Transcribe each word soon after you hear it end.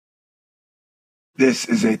This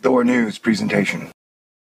is a Thor News presentation.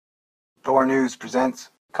 Thor News presents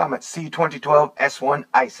Comet C2012 S1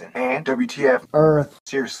 ISON and WTF Earth.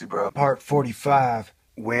 Seriously, bro. Part 45.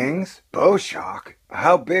 Wings? Bow shock?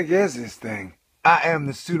 How big is this thing? I am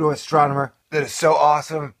the pseudo-astronomer that is so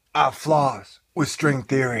awesome, I have flaws with string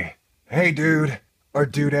theory. Hey dude, or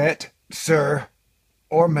dudette, sir,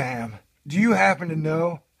 or ma'am, do you happen to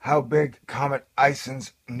know how big Comet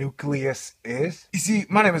ISON's nucleus is? You see,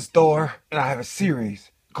 my name is Thor, and I have a series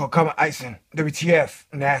called Comet ISON, WTF,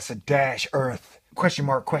 NASA-Earth, question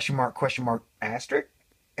mark, asterisk.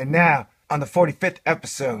 And now, on the 45th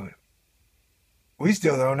episode, we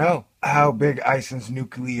still don't know how big ISON's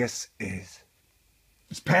nucleus is.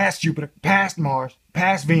 It's past Jupiter, past Mars,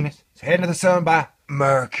 past Venus. It's heading to the sun by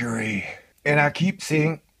Mercury. And I keep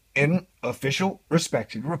seeing in official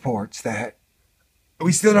respected reports that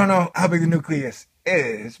we still don't know how big the nucleus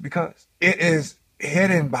is because it is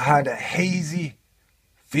hidden behind a hazy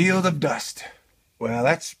field of dust. Well,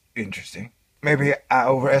 that's interesting. Maybe I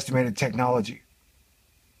overestimated technology.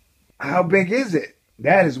 How big is it?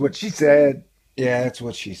 That is what she said. Yeah, that's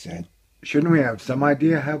what she said. Shouldn't we have some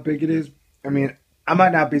idea how big it is? I mean, I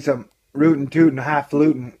might not be some rootin' tootin'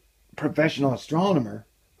 highfalutin professional astronomer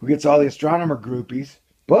who gets all the astronomer groupies,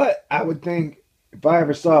 but I would think if I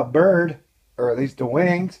ever saw a bird, or at least the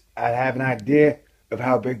wings, I'd have an idea of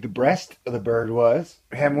how big the breast of the bird was.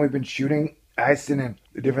 Haven't we been shooting ISON and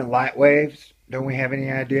the different light waves? Don't we have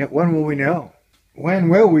any idea? When will we know? When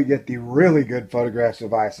will we get the really good photographs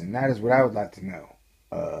of ISON? That is what I would like to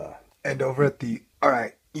know. And over at the...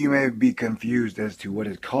 Alright, you may be confused as to what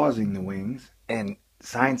is causing the wings, and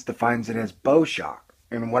science defines it as bow shock.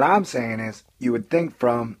 And what I'm saying is, you would think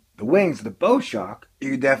from the wings of the bow shock,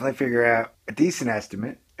 you could definitely figure out a decent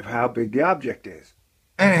estimate of how big the object is.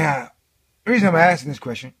 Anyhow, the reason I'm asking this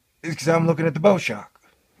question is because I'm looking at the bow shock.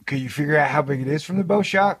 Could you figure out how big it is from the bow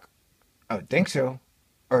shock? I would think so.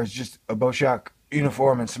 Or it's just a bow shock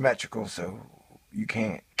uniform and symmetrical, so you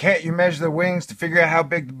can't. Can't you measure the wings to figure out how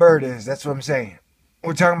big the bird is? That's what I'm saying.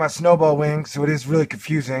 We're talking about snowball wings, so it is really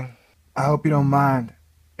confusing. I hope you don't mind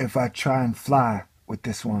if I try and fly with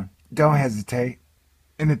this one. Don't hesitate.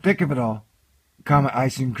 In the thick of it all, Comet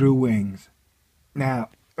ISON grew wings. Now,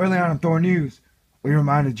 early on in Thor News, we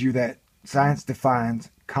reminded you that science defines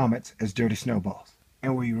comets as dirty snowballs.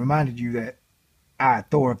 And we reminded you that I,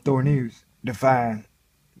 Thor of Thor News, define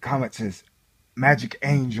comets as magic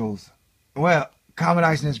angels. Well, Comet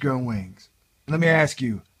ISON has grown wings. Let me ask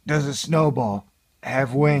you, does a snowball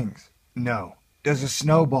have wings? No. Does a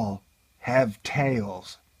snowball have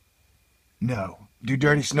tails? No. Do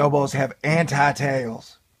dirty snowballs have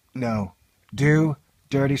anti-tails? No. Do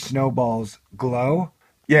dirty snowballs glow?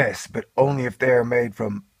 Yes, but only if they are made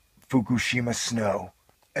from Fukushima snow.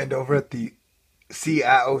 And over at the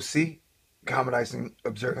CIOC, Comet ISON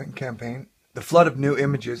Observing Campaign, the flood of new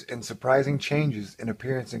images and surprising changes in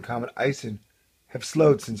appearance in Comet ISON have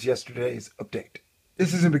slowed since yesterday's update.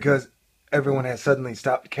 This isn't because everyone has suddenly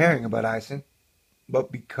stopped caring about ISON,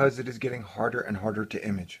 but because it is getting harder and harder to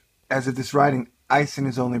image. As of this writing, ISON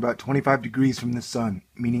is only about 25 degrees from the sun,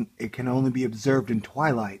 meaning it can only be observed in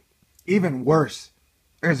twilight. Even worse,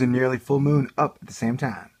 there is a nearly full moon up at the same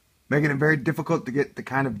time, making it very difficult to get the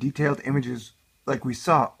kind of detailed images like we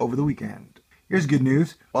saw over the weekend. Here's good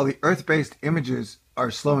news. While the Earth-based images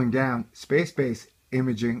are slowing down, space-based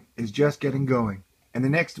imaging is just getting going, and the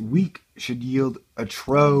next week should yield a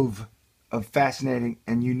trove of fascinating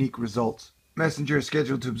and unique results. Messenger is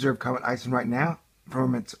scheduled to observe Comet ISON right now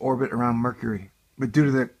from its orbit around Mercury, but due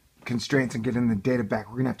to the constraints on getting the data back,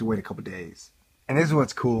 we're going to have to wait a couple days. And this is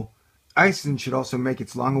what's cool. ISON should also make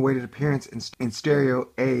its long-awaited appearance in Stereo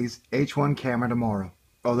A's H1 camera tomorrow,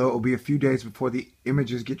 although it will be a few days before the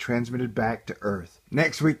images get transmitted back to Earth.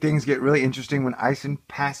 Next week, things get really interesting when ISON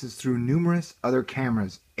passes through numerous other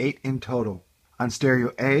cameras, 8 in total, on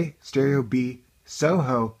Stereo A, Stereo B,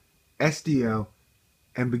 SOHO, SDO,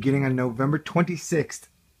 and beginning on November 26th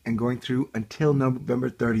and going through until November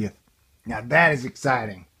 30th. Now that is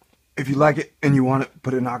exciting. If you like it and you want to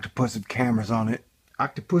put an octopus of cameras on it,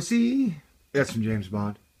 Octopussy? That's from James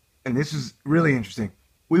Bond. And this is really interesting.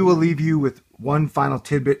 We will leave you with one final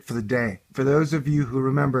tidbit for the day. For those of you who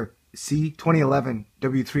remember C-2011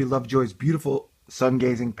 W3 Lovejoy's beautiful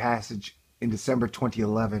sun-gazing passage in December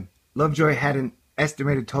 2011, Lovejoy had an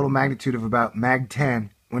estimated total magnitude of about Mag 10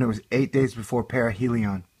 when it was 8 days before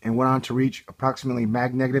perihelion, and went on to reach approximately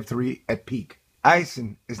Mag -3 at peak.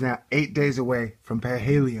 ISON is now 8 days away from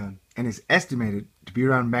perihelion and is estimated to be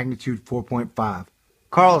around magnitude 4.5.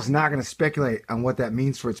 Carl is not going to speculate on what that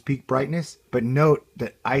means for its peak brightness, but note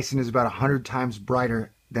that ISON is about 100 times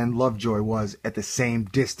brighter than Lovejoy was at the same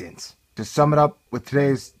distance. To sum it up with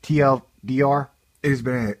today's TLDR, it has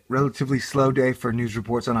been a relatively slow day for news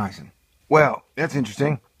reports on ISON. Well, that's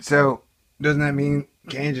interesting. So, doesn't that mean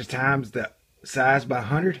can't you just times the size by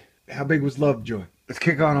 100? How big was Lovejoy? Let's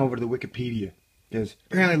kick on over to the Wikipedia. Because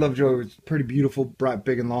apparently Lovejoy was pretty beautiful, bright,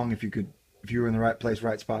 big, and long if you were in the right place,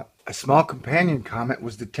 right spot. A small companion comet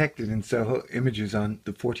was detected in Soho images on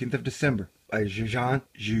the 14th of December by Jean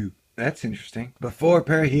Jou. That's interesting. Before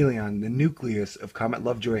perihelion, the nucleus of Comet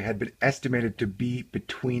Lovejoy had been estimated to be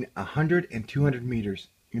between 100 and 200 meters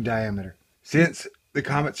in diameter. Since the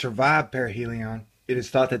comet survived perihelion, it is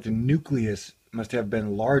thought that the nucleus must have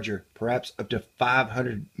been larger, perhaps up to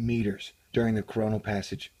 500 meters during the coronal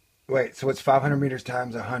passage. Wait, so it's 500 meters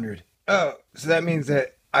times 100. Oh, so that means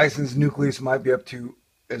that ISON's nucleus might be up to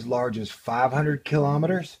as large as 500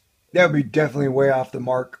 kilometers? That would be definitely way off the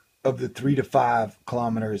mark of the 3 to 5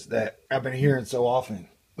 kilometers that I've been hearing so often.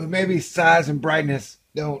 But maybe size and brightness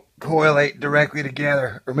don't correlate directly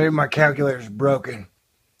together. Or maybe my calculator's broken.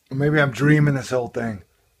 Or maybe I'm dreaming this whole thing.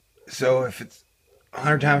 So if it's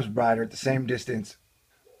 100 times brighter at the same distance,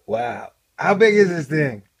 wow. How big is this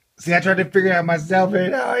thing? See, I tried to figure it out myself,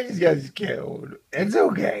 and I just can't. It's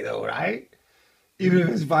okay, though, right? Even if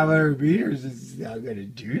it's 500 meters, it's not going to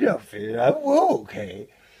do nothing. I'm okay.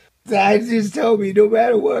 Science just told me no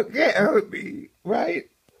matter what, it can't hurt me, right?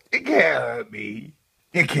 It can't hurt me.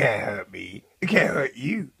 It can't hurt me. It can't hurt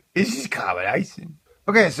you. It's just common icing.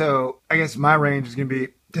 Okay, so I guess my range is going to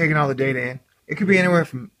be taking all the data in. It could be anywhere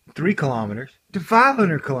from 3 kilometers to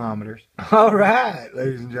 500 kilometers. All right,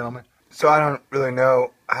 ladies and gentlemen. So I don't really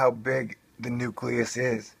know how big the nucleus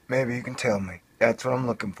is. Maybe you can tell me. That's what I'm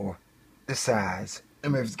looking for. The size. I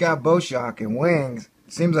mean, if it's got bow shock and wings,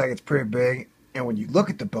 it seems like it's pretty big. And when you look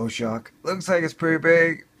at the bow shock, it looks like it's pretty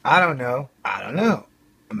big. I don't know.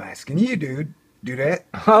 I'm asking you, dude. Do that.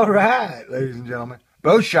 All right, ladies and gentlemen.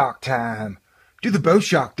 Bow shock time. Do the bow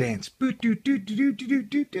shock dance. Bow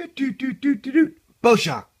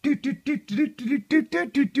shock.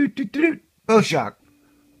 Bow shock.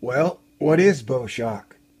 Well, what is bow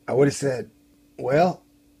shock? I would have said, well,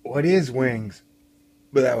 what is wings?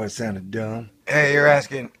 But that would have sounded dumb. Hey, you're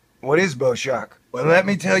asking, what is bow shock? Well, let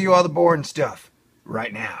me tell you all the boring stuff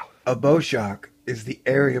right now. A bow shock is the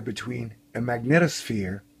area between a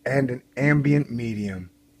magnetosphere and an ambient medium.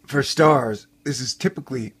 For stars, this is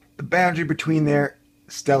typically the boundary between their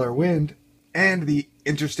stellar wind and the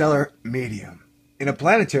interstellar medium. In a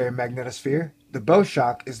planetary magnetosphere, the bow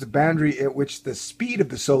shock is the boundary at which the speed of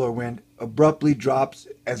the solar wind abruptly drops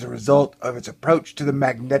as a result of its approach to the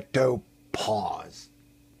magnetopause.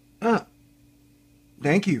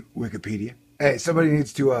 Thank you, Wikipedia. Hey, somebody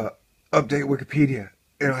needs to update Wikipedia.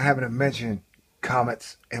 Having to mention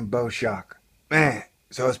comets and bow shock. Man,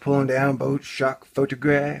 so I was pulling down bow shock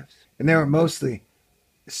photographs, and they were mostly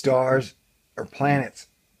stars or planets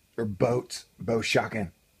or boats bow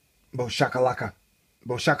shocking. Bow shakalaka.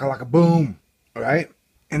 Bow shakalaka boom. All right?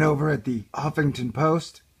 And over at the Huffington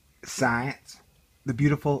Post, Science, the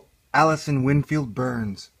beautiful Alison Winfield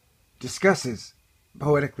Burns discusses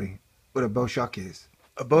poetically what a bow shock is.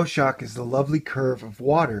 A bow shock is the lovely curve of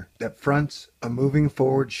water that fronts a moving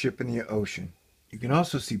forward ship in the ocean. You can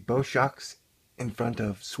also see bow shocks in front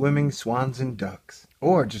of swimming swans and ducks.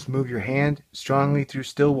 Or just move your hand strongly through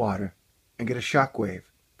still water and get a shock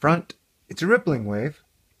wave. Front, it's a rippling wave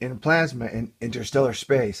in plasma in interstellar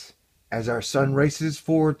space as our sun races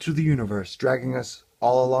forward through the universe, dragging us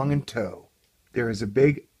all along in tow. There is a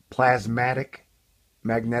big plasmatic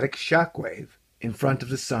magnetic shock wave in front of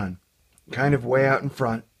the sun, kind of way out in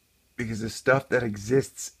front, because the stuff that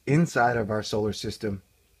exists inside of our solar system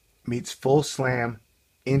meets full slam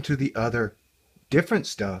into the other different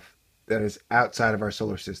stuff that is outside of our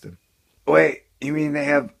solar system. Wait, you mean they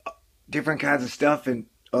have different kinds of stuff in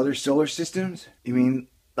other solar systems? You mean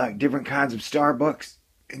like different kinds of Starbucks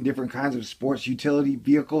and different kinds of sports utility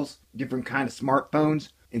vehicles, different kinds of smartphones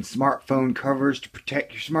and smartphone covers to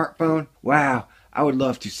protect your smartphone? Wow, I would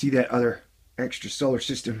love to see that other extra solar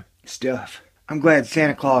system stuff. I'm glad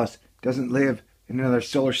Santa Claus doesn't live in another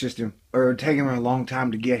solar system, or it would take him a long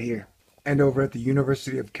time to get here. And over at the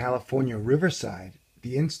University of California, Riverside,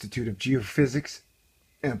 the Institute of Geophysics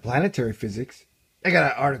and Planetary Physics, they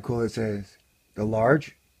got an article that says, the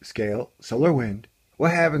large-scale solar wind.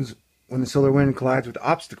 What happens when the solar wind collides with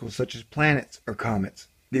obstacles such as planets or comets?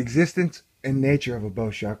 The existence and nature of a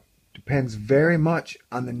bow shock depends very much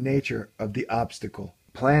on the nature of the obstacle.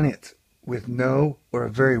 Planets with no or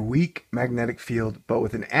a very weak magnetic field but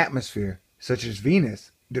with an atmosphere, such as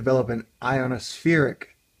Venus, develop an ionospheric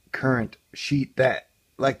current sheet that,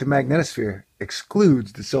 like the magnetosphere,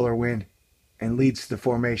 excludes the solar wind and leads to the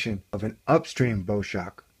formation of an upstream bow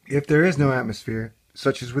shock. If there is no atmosphere,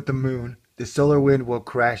 such as with the moon, the solar wind will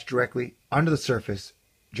crash directly onto the surface,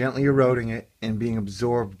 gently eroding it and being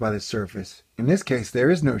absorbed by the surface. In this case, there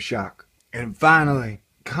is no shock. And finally,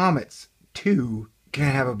 comets, too,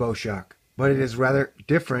 can have a bow shock, but it is rather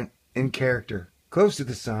different in character. Close to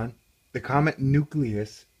the sun, the comet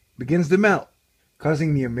nucleus begins to melt,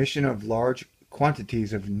 causing the emission of large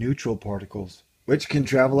quantities of neutral particles, which can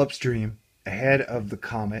travel upstream ahead of the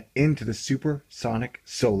comet into the supersonic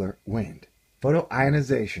solar wind.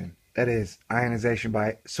 Photoionization, that is, ionization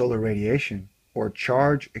by solar radiation, or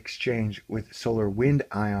charge exchange with solar wind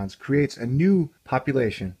ions, creates a new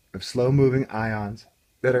population of slow-moving ions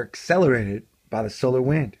that are accelerated by the solar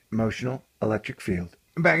wind motional electric field.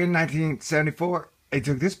 Back in 1974, they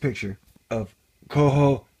took this picture of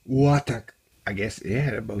Kohowatak. I guess it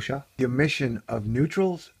had a bow shock. The emission of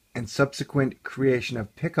neutrals and subsequent creation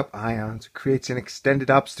of pickup ions creates an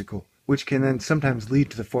extended obstacle, which can then sometimes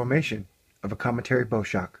lead to the formation of a cometary bow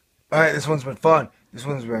shock. Alright, this one's been fun. This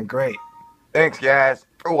one's been great. Thanks, guys,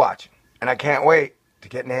 for watching. And I can't wait to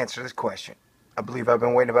get an answer to this question. I believe I've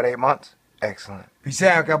been waiting about 8 months. Excellent. Peace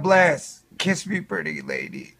out. God bless. Kiss me, pretty lady.